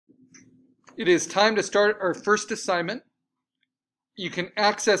It is time to start our first assignment. You can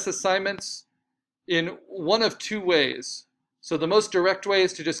access assignments in one of two ways. So the most direct way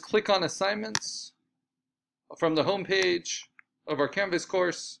is to just click on assignments from the home page of our Canvas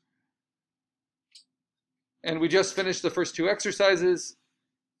course. And we just finished the first two exercises.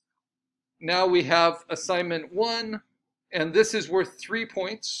 Now we have assignment 1, and this is worth 3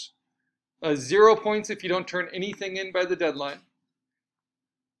 points. 0 points if you don't turn anything in by the deadline.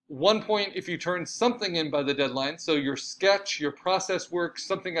 1 point if you turn something in by the deadline, so your sketch, your process work,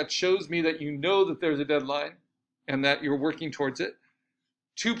 something that shows me that you know that there's a deadline and that you're working towards it.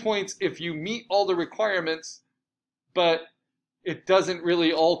 2 points if you meet all the requirements, but it doesn't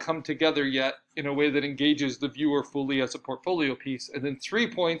really all come together yet in a way that engages the viewer fully as a portfolio piece. And then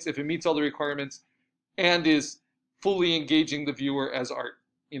 3 points if it meets all the requirements and is fully engaging the viewer as art.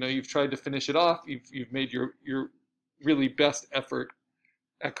 You know, you've tried to finish it off, you've made your really best effort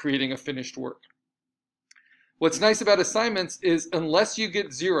at creating a finished work. What's nice about assignments is unless you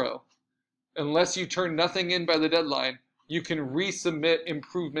get 0, unless you turn nothing in by the deadline, you can resubmit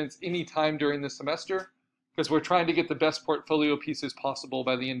improvements anytime during the semester, because we're trying to get the best portfolio pieces possible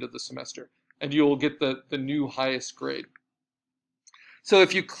by the end of the semester, and you'll get the new highest grade. So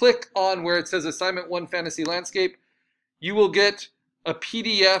if you click on where it says Assignment 1 Fantasy Landscape, you will get a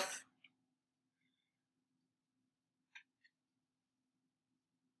PDF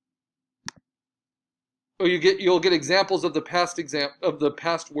or you'll get examples of the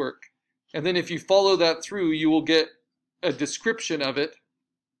past work. And then if you follow that through, you will get a description of it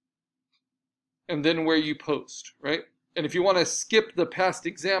and then where you post, right? And if you want to skip the past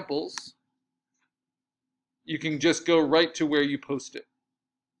examples, you can just go right to where you post it.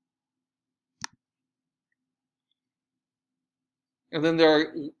 And then there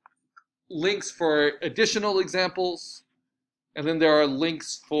are links for additional examples. And then there are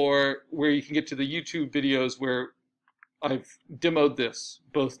links for where you can get to the YouTube videos where I've demoed this,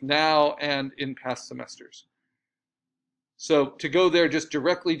 both now and in past semesters. So to go there, just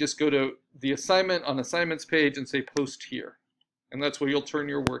go to the assignment on assignments page and say post here. And that's where you'll turn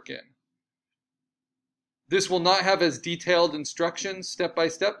your work in. This will not have as detailed instructions step by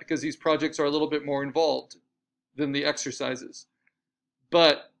step because these projects are a little bit more involved than the exercises.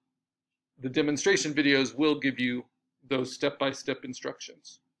 But the demonstration videos will give you those step-by-step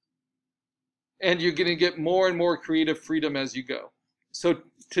instructions. And you're going to get more and more creative freedom as you go. So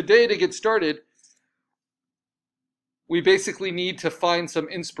today, to get started, we basically need to find some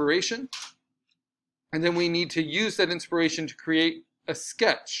inspiration, and then we need to use that inspiration to create a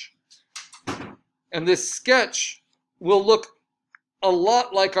sketch. And this sketch will look a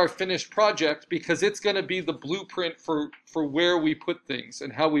lot like our finished project because it's going to be the blueprint for where we put things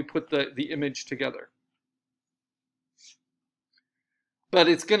and how we put the image together. But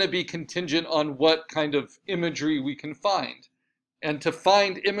it's going to be contingent on what kind of imagery we can find. And to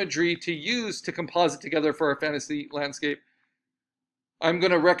find imagery to use to composite together for our fantasy landscape, I'm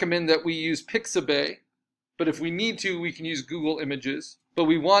going to recommend that we use Pixabay. But if we need to, we can use Google Images. But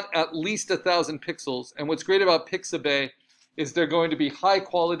we want at least 1,000 pixels. And what's great about Pixabay is they're going to be high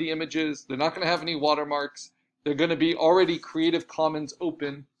quality images. They're not going to have any watermarks. They're going to be already Creative Commons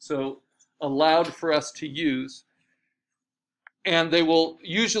open, so allowed for us to use. And they will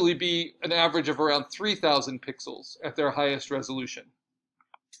usually be an average of around 3,000 pixels at their highest resolution.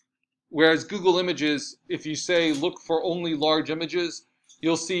 Whereas Google Images, if you say look for only large images,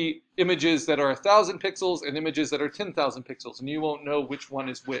 you'll see images that are 1,000 pixels and images that are 10,000 pixels, and you won't know which one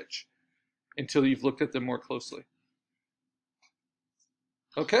is which until you've looked at them more closely.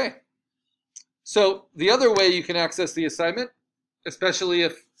 Okay, so the other way you can access the assignment, especially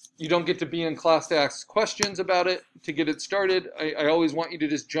if you don't get to be in class to ask questions about it, to get it started, I always want you to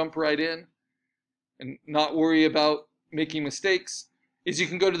just jump right in and not worry about making mistakes, is you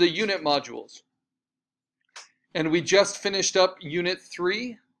can go to the unit modules. And we just finished up Unit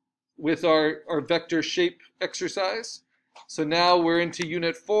 3 with our vector shape exercise. So now we're into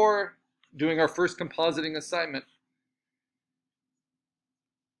Unit 4, doing our first compositing assignment.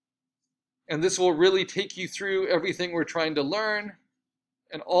 And this will really take you through everything we're trying to learn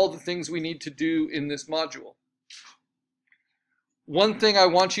and all the things we need to do in this module. One thing I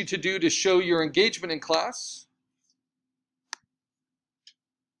want you to do to show your engagement in class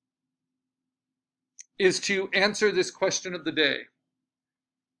is to answer this question of the day.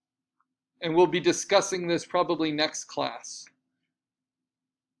 And we'll be discussing this probably next class.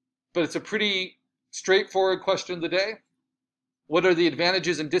 But it's a pretty straightforward question of the day. What are the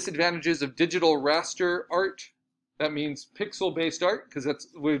advantages and disadvantages of digital raster art? That means pixel-based art, because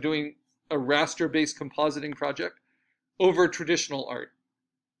we're doing a raster-based compositing project, over traditional art.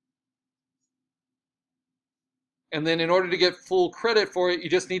 And then in order to get full credit for it, you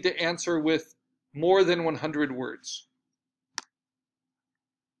just need to answer with more than 100 words.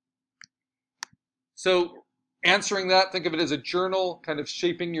 So answering that, think of it as a journal, kind of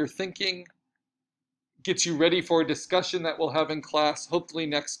shaping your thinking, gets you ready for a discussion that we'll have in class, hopefully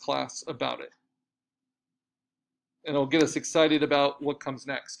next class, about it. And it'll get us excited about what comes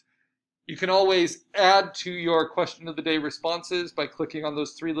next. You can always add to your question of the day responses by clicking on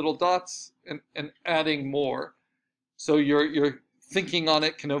those three little dots and adding more. So your thinking on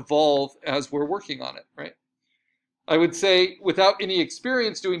it can evolve as we're working on it, right? I would say without any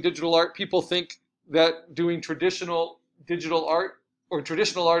experience doing digital art, people think that doing traditional digital art or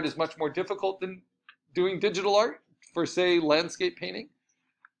traditional art is much more difficult than doing digital art for, say, landscape painting.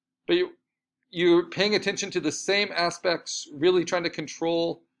 But you're paying attention to the same aspects, really trying to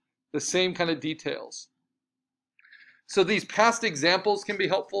control the same kind of details. So these past examples can be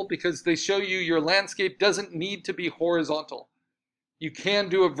helpful because they show you your landscape doesn't need to be horizontal. You can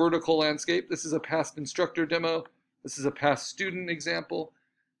do a vertical landscape. This is a past instructor demo. This is a past student example.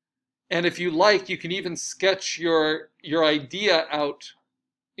 And if you like, you can even sketch your idea out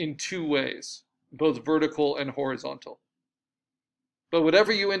in two ways, both vertical and horizontal. But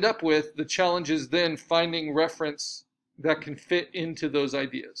whatever you end up with, the challenge is then finding reference that can fit into those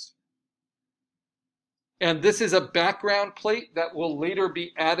ideas. And this is a background plate that we'll later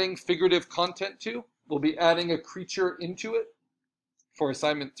be adding figurative content to. We'll be adding a creature into it for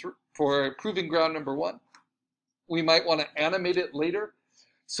for proving ground number 1. We might want to animate it later.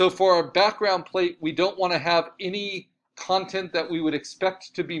 So for our background plate, we don't want to have any content that we would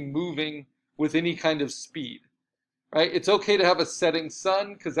expect to be moving with any kind of speed, right? It's okay to have a setting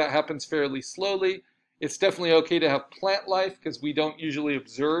sun because that happens fairly slowly. It's definitely okay to have plant life because we don't usually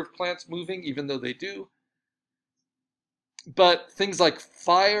observe plants moving, even though they do. But things like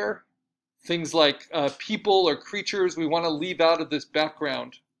fire, things like people or creatures, we want to leave out of this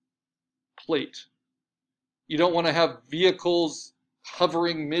background plate. You don't want to have vehicles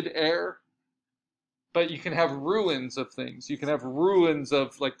hovering mid-air, but you can have ruins of things. You can have ruins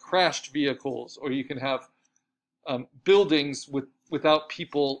of like crashed vehicles, or you can have buildings without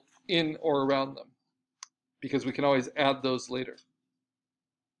people in or around them, because we can always add those later.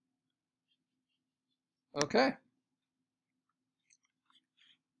 Okay.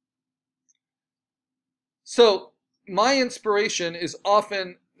 So my inspiration is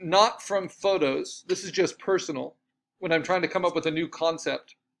often not from photos. This is just personal. When I'm trying to come up with a new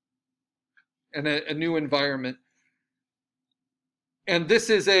concept and a new environment. And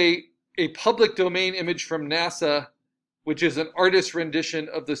this is a public domain image from NASA, which is an artist's rendition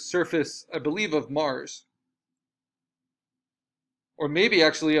of the surface, I believe, of Mars. Or maybe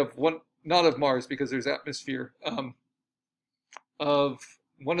actually of one, not of Mars because there's atmosphere, of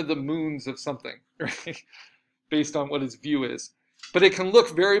one of the moons of something, right? Based on what its view is. But it can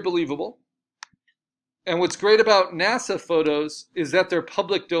look very believable. And what's great about NASA photos is that they're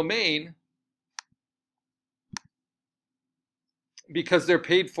public domain because they're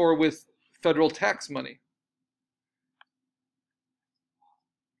paid for with federal tax money.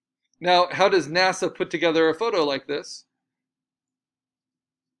 Now, how does NASA put together a photo like this,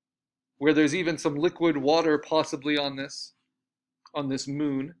 where there's even some liquid water possibly on this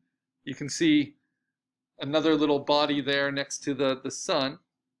moon? You can see another little body there next to the sun.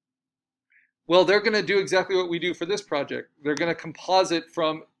 Well, they're going to do exactly what we do for this project. They're going to composite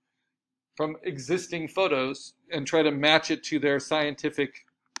from existing photos and try to match it to their scientific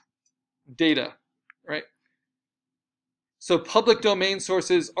data, right? So public domain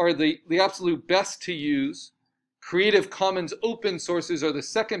sources are the absolute best to use. Creative Commons open sources are the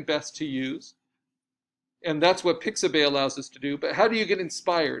second best to use. And that's what Pixabay allows us to do. But how do you get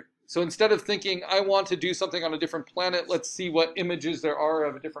inspired? So instead of thinking, I want to do something on a different planet, let's see what images there are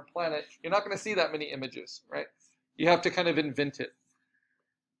of a different planet, you're not going to see that many images, right? You have to kind of invent it.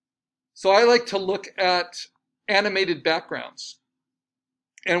 So I like to look at animated backgrounds.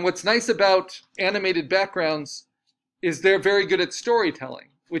 And what's nice about animated backgrounds is they're very good at storytelling,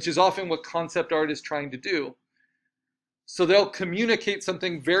 which is often what concept art is trying to do. So they'll communicate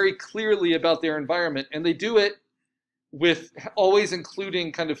something very clearly about their environment, and they do it with always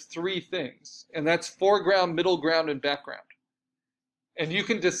including kind of three things, and that's foreground, middle ground, and background. And you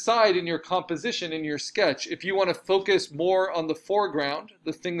can decide in your composition, in your sketch, if you want to focus more on the foreground,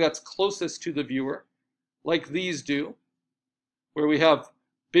 the thing that's closest to the viewer, like these do, where we have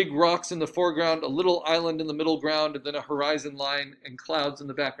big rocks in the foreground, a little island in the middle ground, and then a horizon line and clouds in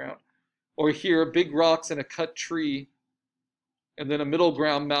the background. Or here, big rocks and a cut tree, and then a middle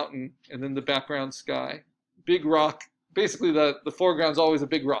ground mountain, and then the background sky. Big rock. Basically, the foreground's always a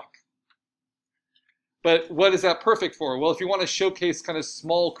big rock. But what is that perfect for? Well, if you want to showcase kind of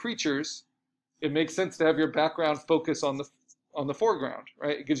small creatures, it makes sense to have your background focus on the foreground,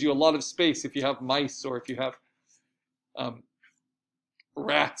 right? It gives you a lot of space if you have mice or if you have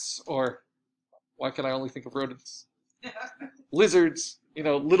rats, or why can I only think of rodents? Lizards,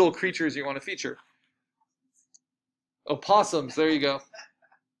 little creatures you want to feature. Opossums, there you go.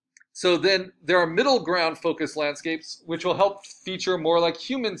 So then there are middle ground focused landscapes, which will help feature more like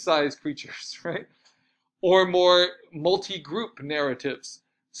human-sized creatures, right? Or more multi-group narratives.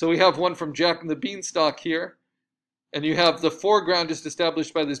 So we have one from Jack and the Beanstalk here, and you have the foreground just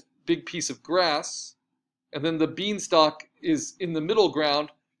established by this big piece of grass, and then the beanstalk is in the middle ground,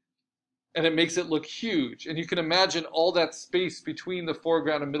 and it makes it look huge. And you can imagine all that space between the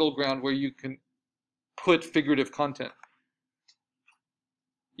foreground and middle ground where you can put figurative content.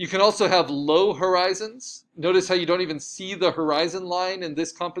 You can also have low horizons. Notice how you don't even see the horizon line in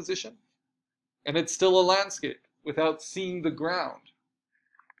this composition, and it's still a landscape without seeing the ground.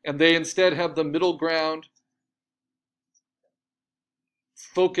 And they instead have the middle ground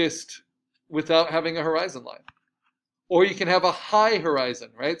focused without having a horizon line. Or you can have a high horizon,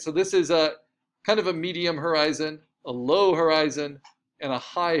 right? So this is a kind of a medium horizon, a low horizon, and a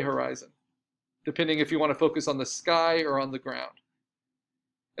high horizon, depending if you want to focus on the sky or on the ground.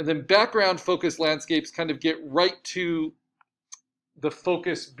 And then background focused landscapes kind of get right to the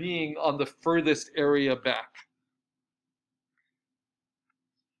focus being on the furthest area back.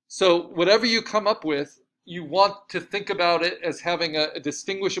 So whatever you come up with, you want to think about it as having a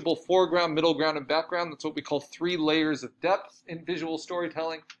distinguishable foreground, middle ground, and background. That's what we call 3 layers of depth in visual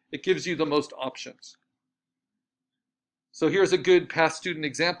storytelling. It gives you the most options. So here's a good past student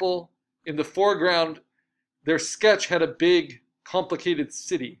example. In the foreground, their sketch had a big, complicated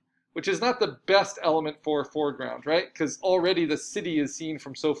city, which is not the best element for a foreground, right? Because already the city is seen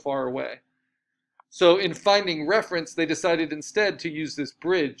from so far away. So in finding reference, they decided instead to use this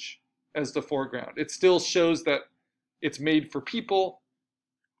bridge as the foreground. It still shows that it's made for people,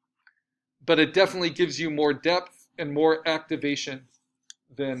 but it definitely gives you more depth and more activation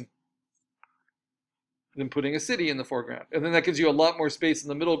than putting a city in the foreground. And then that gives you a lot more space in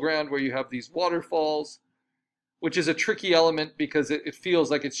the middle ground where you have these waterfalls, which is a tricky element because it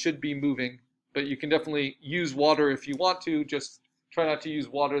feels like it should be moving, but you can definitely use water if you want to. Just try not to use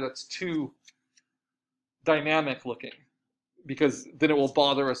water that's too dynamic looking, because then it will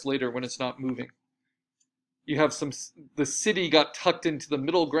bother us later when it's not moving. You have the city got tucked into the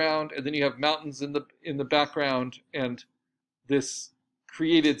middle ground, and then you have mountains in the background and this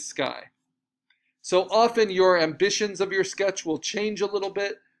created sky. So often your ambitions of your sketch will change a little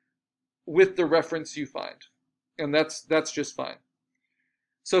bit with the reference you find, and that's just fine.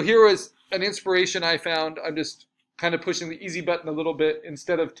 So here was an inspiration I found. I'm just kind of pushing the easy button a little bit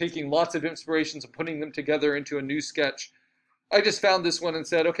instead of taking lots of inspirations and putting them together into a new sketch. I just found this one and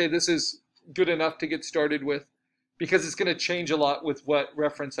said, okay, this is good enough to get started with because it's going to change a lot with what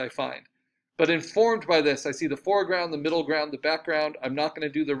reference I find. But informed by this, I see the foreground, the middle ground, the background. I'm not going to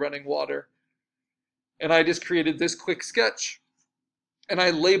do the running water. And I just created this quick sketch. And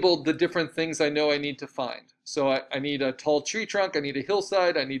I labeled the different things I know I need to find. So I need a tall tree trunk. I need a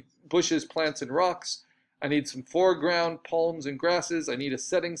hillside. I need bushes, plants, and rocks. I need some foreground palms and grasses. I need a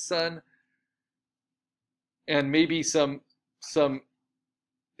setting sun. And maybe some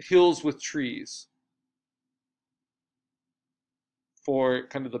hills with trees for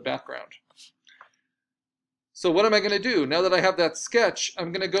kind of the background. So what am I going to do? Now that I have that sketch,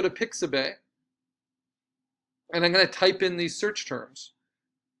 I'm going to go to Pixabay and I'm going to type in these search terms.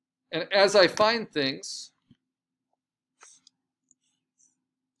 And as I find things,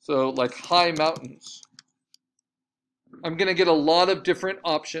 so like high mountains, I'm going to get a lot of different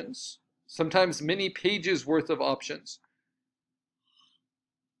options, sometimes many pages worth of options.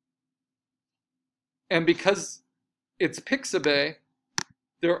 And because it's Pixabay,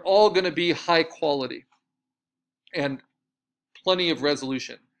 they're all going to be high quality and plenty of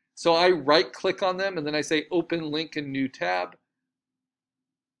resolution. So I right-click on them and then I say open link in new tab.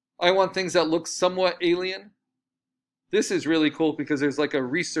 I want things that look somewhat alien. This is really cool because there's like a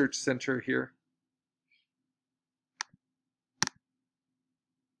research center here.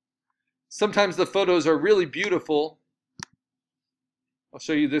 Sometimes the photos are really beautiful. I'll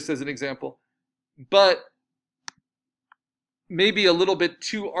show you this as an example. But maybe a little bit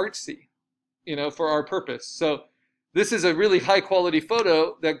too artsy, for our purpose. So this is a really high quality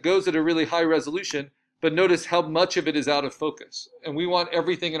photo that goes at a really high resolution, but notice how much of it is out of focus. And we want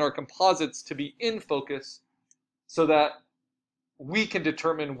everything in our composites to be in focus so that we can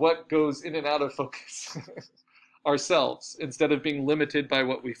determine what goes in and out of focus ourselves instead of being limited by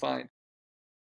what we find.